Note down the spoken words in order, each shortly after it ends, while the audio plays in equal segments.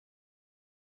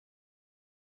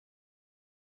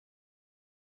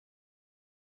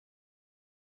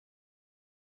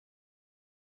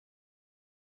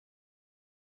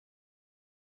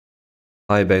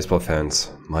Hi baseball fans,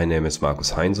 my name is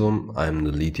Markus Heinsohn. I'm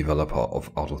the lead developer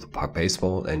of Out of the Park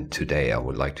Baseball, and today I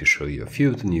would like to show you a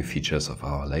few of the new features of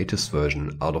our latest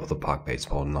version, Out of the Park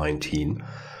Baseball 19,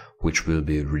 which will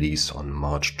be released on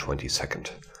March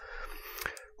 22nd.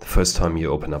 The first time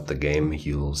you open up the game,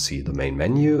 you'll see the main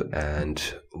menu, and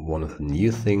one of the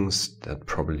new things that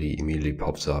probably immediately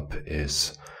pops up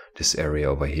is this area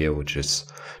over here, which is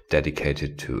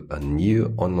dedicated to a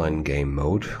new online game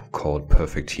mode called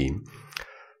Perfect Team.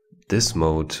 This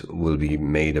mode will be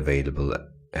made available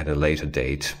at a later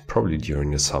date, probably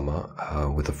during the summer,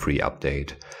 with a free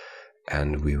update,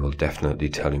 and we will definitely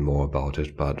tell you more about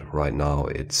it, but right now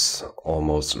it's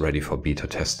almost ready for beta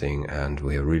testing and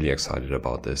we are really excited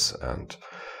about this, and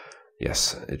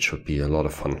yes, it should be a lot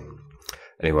of fun.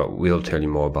 Anyway, we'll tell you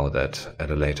more about that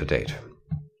at a later date.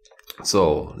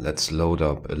 So let's load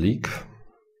up a league.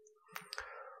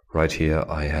 Right here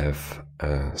I have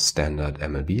a standard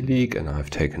MLB league and I've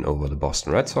taken over the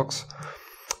Boston Red Sox.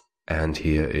 And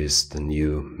here is the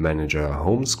new manager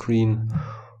home screen,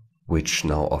 which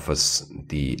now offers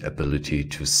the ability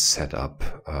to set up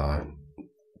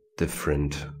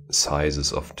different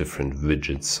sizes of different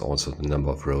widgets. Also the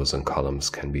number of rows and columns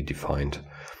can be defined.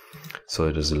 So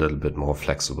it is a little bit more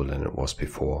flexible than it was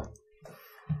before.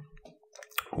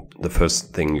 The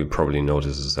first thing you probably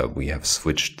notice is that we have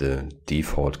switched the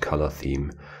default color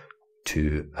theme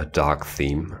to a dark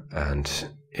theme, and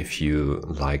if you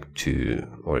like to,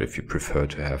 or if you prefer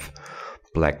to have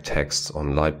black text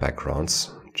on light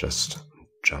backgrounds, just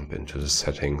jump into the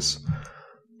settings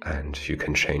and you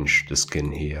can change the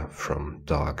skin here from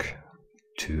dark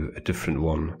to a different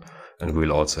one. And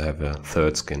we'll also have a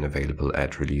third skin available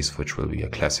at release, which will be a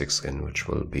classic skin, which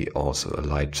will be also a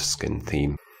light skin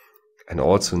theme. And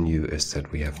also new is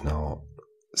that we have now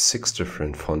 6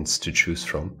 different fonts to choose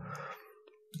from,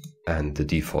 and the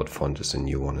default font is a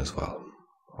new one as well.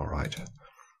 Alright.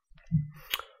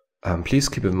 Please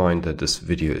keep in mind that this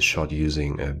video is shot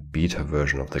using a beta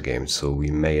version of the game, so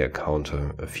we may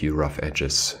encounter a few rough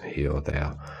edges here or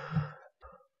there.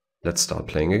 Let's start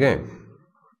playing a game.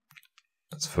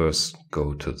 Let's first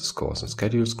go to the scores and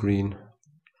schedule screen.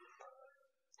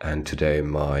 And today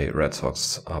my Red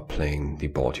Sox are playing the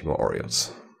Baltimore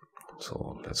Orioles.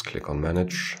 So let's click on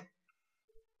Manage.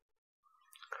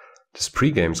 This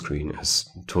pre-game screen is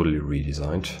totally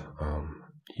redesigned.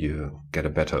 You get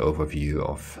a better overview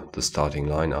of the starting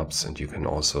lineups, and you can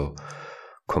also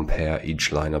compare each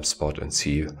lineup spot and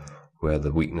see where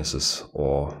the weaknesses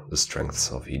or the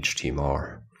strengths of each team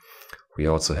are. We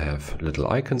also have little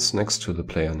icons next to the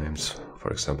player names.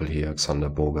 For example, here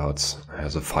Alexander Bogaerts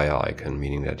has a fire icon,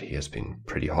 meaning that he has been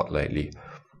pretty hot lately.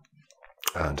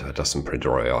 And Dustin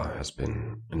Pedroia has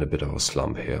been in a bit of a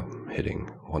slump here, hitting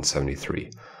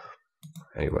 173.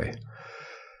 Anyway,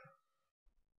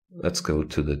 let's go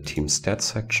to the team stats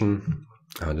section.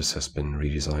 This has been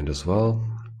redesigned as well.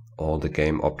 All the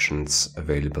game options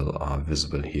available are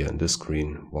visible here in this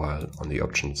screen, while on the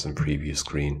options and preview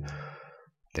screen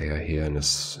they are here in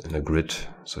a grid,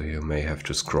 so you may have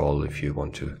to scroll if you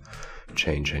want to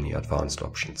change any advanced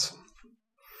options.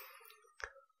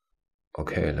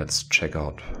 Okay, let's check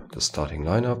out the starting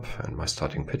lineup and my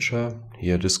starting pitcher.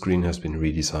 Here this screen has been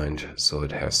redesigned, so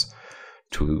it has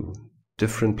 2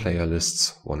 different player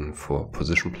lists, one for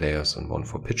position players and one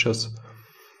for pitchers.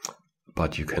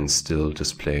 But you can still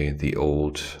display the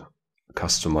old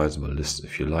customizable list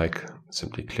if you like.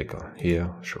 Simply click on here,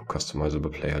 show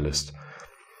customizable player list.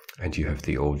 And you have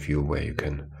the old view where you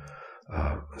can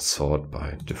sort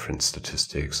by different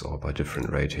statistics or by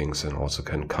different ratings, and also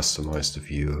can customize the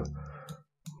view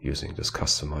using this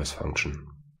customize function.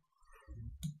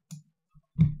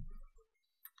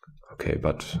 Okay,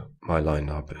 but my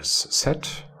lineup is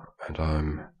set and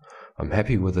I'm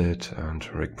happy with it, and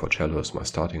Rick Porcello is my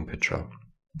starting pitcher.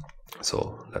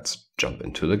 So let's jump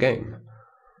into the game.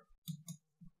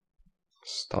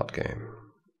 Start game.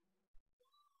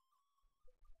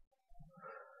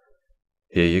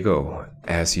 Here you go.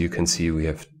 As you can see, we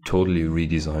have totally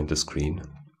redesigned the screen,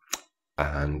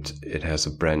 and it has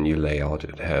a brand new layout.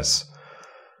 It has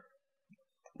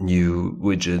new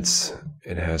widgets,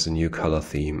 it has a new color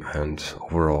theme, and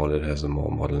overall it has a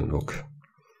more modern look.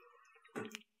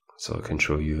 So I can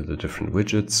show you the different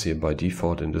widgets. Here by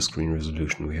default in the screen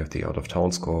resolution we have the out of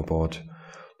town scoreboard,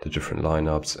 the different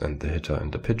lineups and the hitter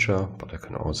and the pitcher, but I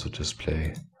can also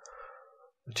display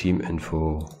the team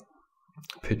info,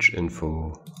 pitch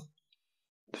info,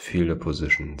 the fielder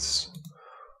positions,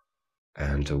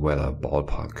 and a weather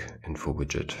ballpark info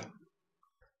widget.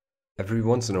 Every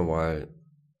once in a while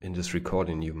in this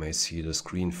recording you may see the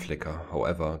screen flicker.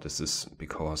 However, this is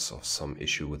because of some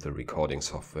issue with the recording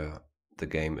software. the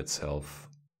game itself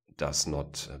does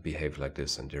not behave like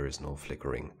this and there is no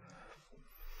flickering.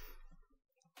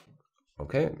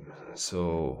 Okay,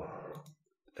 so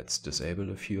let's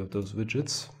disable a few of those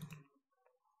widgets.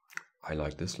 I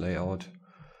like this layout.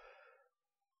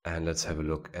 And let's have a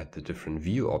look at the different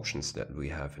view options that we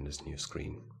have in this new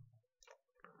screen.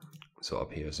 So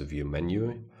up here is a view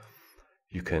menu.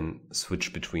 You can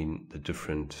switch between the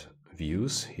different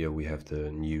views. Here we have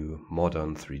the new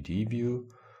modern 3D view.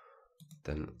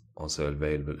 Then also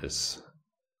available is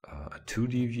a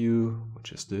 2D view,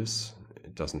 which is this.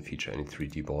 It doesn't feature any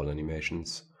 3D ball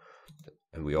animations.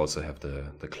 And we also have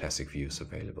the classic views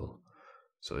available.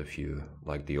 So if you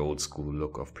like the old school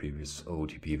look of previous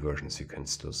OOTP versions, you can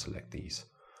still select these.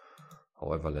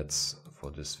 However, let's for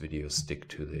this video stick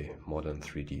to the modern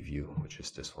 3D view, which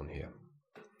is this one here.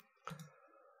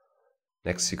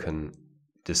 Next, you can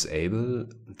disable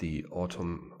the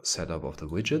auto setup of the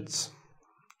widgets.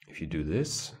 If you do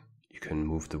this, you can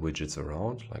move the widgets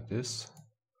around like this.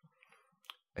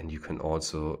 And you can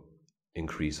also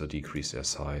increase or decrease their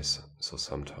size. So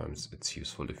sometimes it's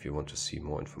useful if you want to see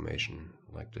more information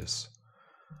like this.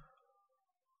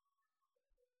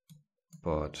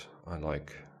 But I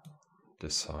like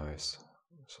this size,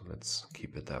 so let's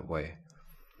keep it that way.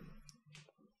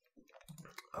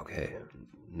 Okay,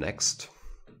 next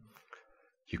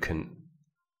you can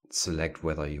select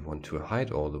whether you want to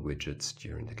hide all the widgets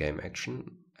during the game action,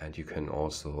 and you can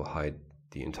also hide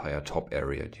the entire top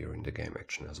area during the game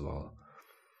action as well.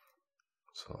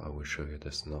 So I will show you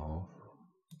this now.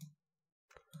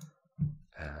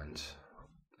 And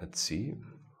let's see.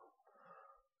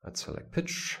 Let's select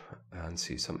pitch and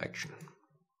see some action.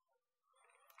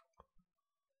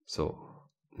 So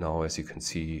now, as you can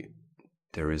see,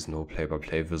 there is no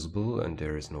play-by-play visible and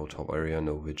there is no top area,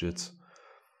 no widgets.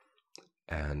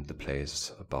 And the play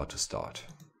is about to start.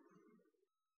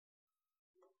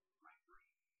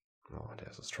 Oh,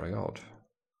 there's a strikeout.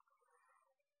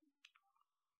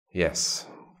 Yes,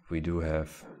 we do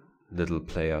have little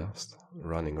players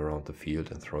running around the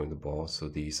field and throwing the ball, so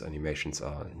these animations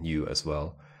are new as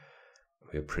well.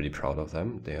 We're pretty proud of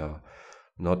them. They are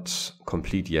not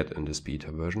complete yet in this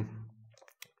beta version.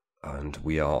 And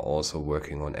we are also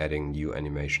working on adding new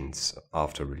animations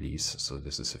after release, so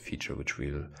this is a feature which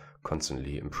we'll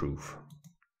constantly improve.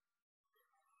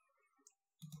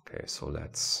 Okay, so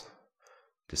let's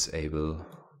disable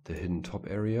the hidden top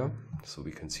area so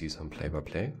we can see some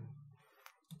play-by-play.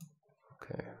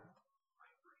 Okay.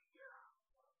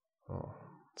 Oh,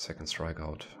 second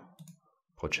strikeout.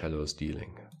 Porcello is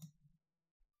dealing.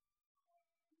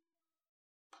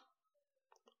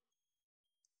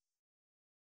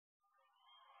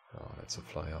 Oh, that's a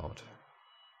fly out.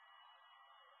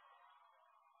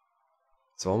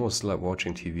 It's almost like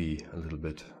watching TV a little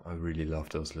bit. I really love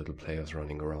those little players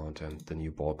running around and the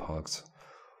new ballparks.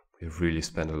 We've really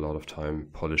spent a lot of time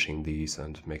polishing these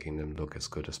and making them look as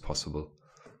good as possible.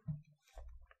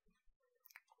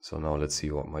 So now let's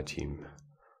see what my team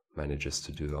manages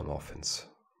to do on offense.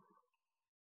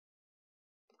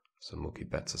 So Mookie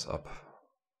bats us up.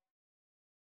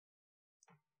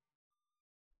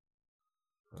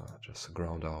 Just a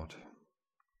ground out.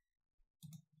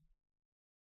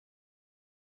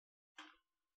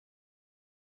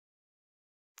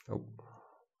 Oh,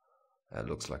 that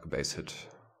looks like a base hit.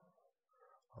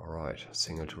 All right,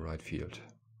 single to right field.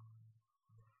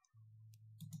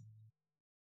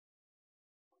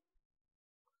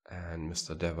 And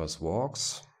Mr. Devers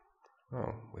walks.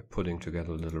 Oh, we're putting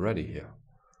together a little ready here.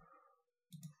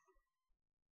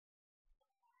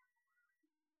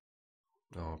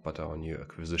 Oh, but our new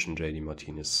acquisition, JD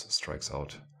Martinez, strikes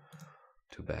out.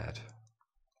 Too bad.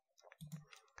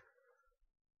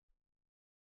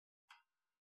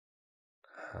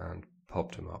 And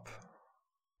popped him up.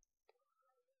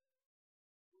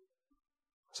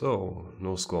 So,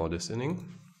 no score this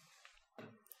inning.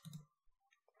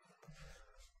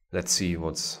 Let's see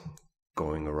what's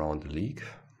going around the league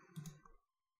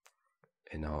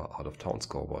in our out-of-town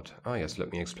scoreboard. Ah yes,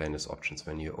 let me explain this options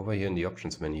menu. Over here in the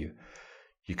options menu,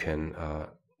 you can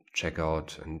check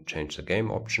out and change the game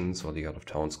options or the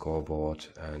out-of-town scoreboard,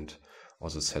 and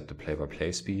also set the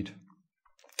play-by-play speed.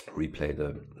 Replay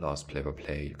the last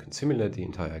play-by-play. You can simulate the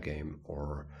entire game,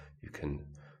 or you can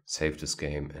save this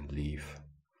game and leave.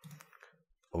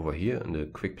 Over here in the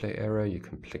quick play area, you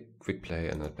can click quick play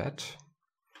and at bat.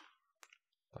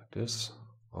 Like this.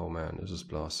 Oh man, this is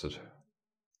blasted.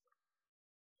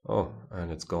 Oh,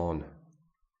 and it's gone.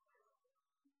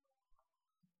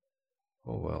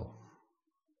 Oh well.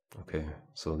 Okay,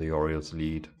 so the Orioles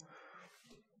lead.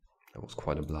 That was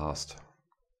quite a blast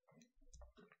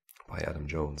by Adam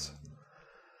Jones.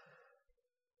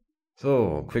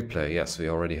 So, quick play, yes, we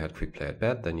already had quick play at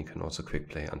bat. Then you can also quick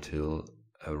play until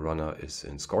a runner is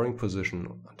in scoring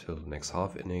position, until the next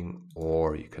half inning,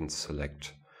 or you can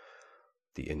select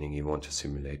the inning you want to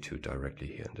simulate to directly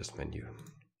here in this menu.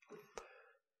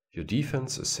 Your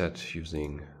defense is set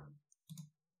using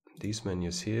these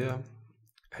menus here,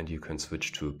 and you can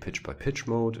switch to pitch by pitch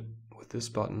mode with this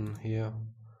button here,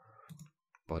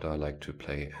 but I like to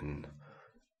play in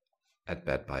at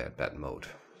bat by at bat mode.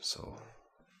 So,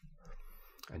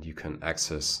 and you can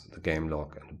access the game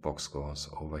log and the box scores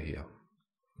over here,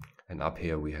 and up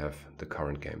here we have the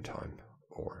current game time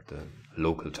or the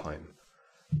local time.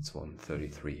 It's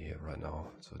 1:33 here right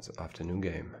now, so it's an afternoon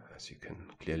game, as you can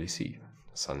clearly see.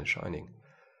 The sun is shining.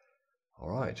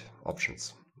 Alright,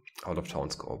 options. Out of town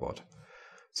scoreboard.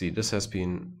 See, this has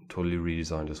been totally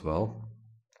redesigned as well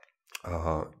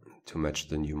to match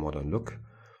the new modern look,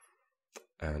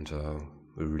 and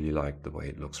we really like the way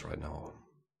it looks right now.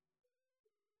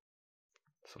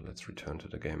 So let's return to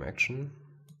the game action,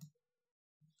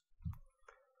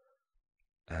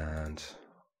 and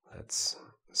let's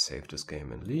save this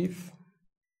game and leave.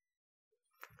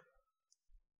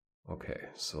 Okay,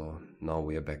 so now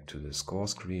we are back to the score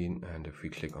screen, and if we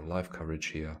click on live coverage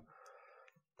here,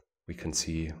 we can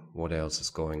see what else is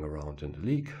going around in the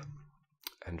league,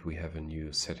 and we have a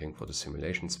new setting for the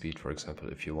simulation speed. For example,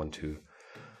 if you want to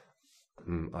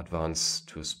advance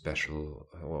to a special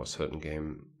or a certain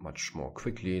game much more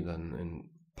quickly than in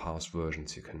past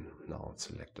versions, you can now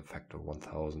select the factor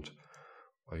 1000,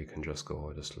 or you can just go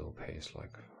at a slow pace,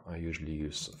 like I usually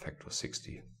use a factor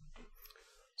 60.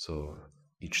 So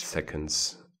each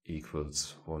seconds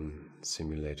equals 1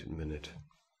 simulated minute.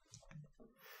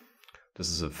 This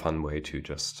is a fun way to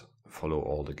just follow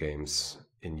all the games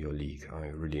in your league. I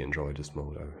really enjoy this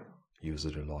mode. I use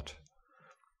it a lot.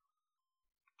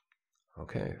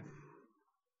 Okay.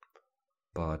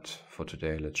 But for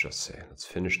today, let's just say, let's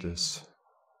finish this.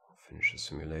 Finish the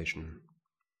simulation.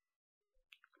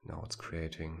 Now it's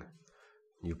creating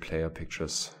new player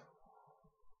pictures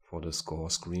for the score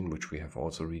screen, which we have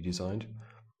also redesigned.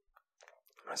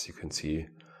 As you can see,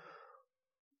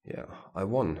 yeah, I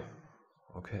won.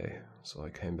 Okay, so I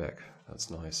came back. That's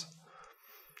nice.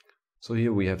 So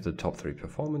here we have the top 3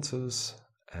 performances,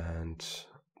 and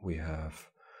we have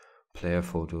player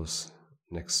photos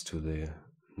next to the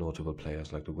notable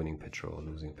players, like the winning pitcher or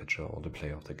losing pitcher or the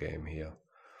player of the game here.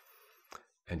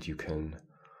 And you can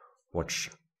watch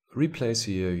replays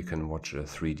here, you can watch a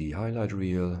 3D highlight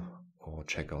reel, or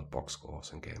check out box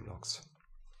scores and game logs.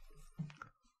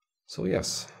 So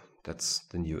yes, that's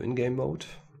the new in-game mode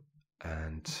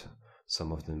and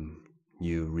some of the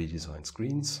new redesigned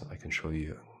screens. I can show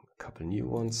you a couple new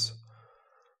ones,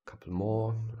 a couple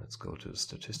more. Let's go to the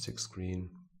statistics screen.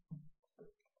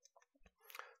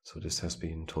 So this has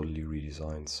been totally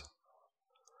redesigned.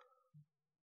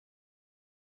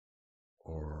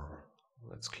 Or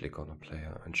let's click on a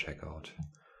player and check out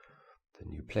the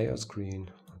new player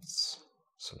screen. Let's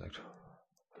select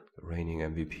the reigning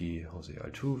MVP, Jose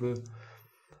Altuve.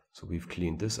 So we've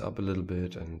cleaned this up a little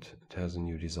bit and it has a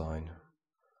new design.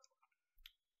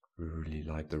 We really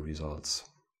like the results.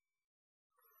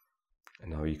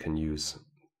 And now you can use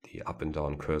the up and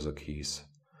down cursor keys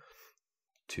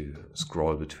to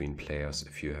scroll between players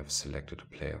if you have selected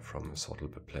a player from a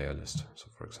sortable player list. So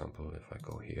for example, if I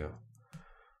go here,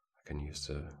 I can use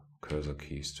the cursor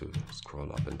keys to scroll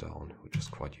up and down, which is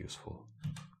quite useful.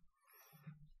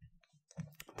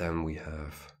 Then we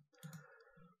have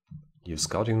new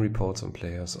scouting reports on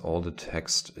players. All the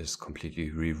text is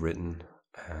completely rewritten,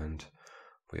 and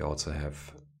we also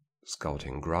have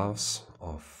scouting graphs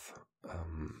of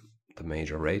the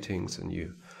major ratings, and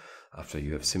after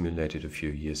you have simulated a few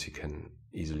years, you can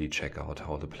easily check out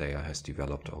how the player has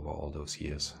developed over all those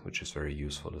years, which is very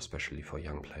useful, especially for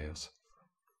young players.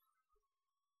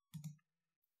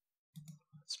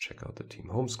 Let's check out the team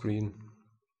home screen.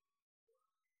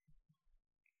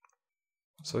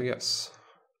 So yes,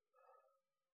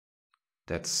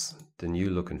 that's the new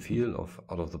look and feel of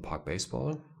Out of the Park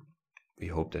Baseball. We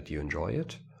hope that you enjoy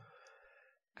it.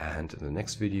 And in the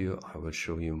next video, I will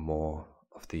show you more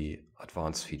of the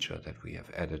advanced feature that we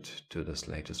have added to this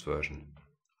latest version.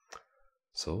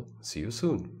 So, see you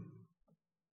soon.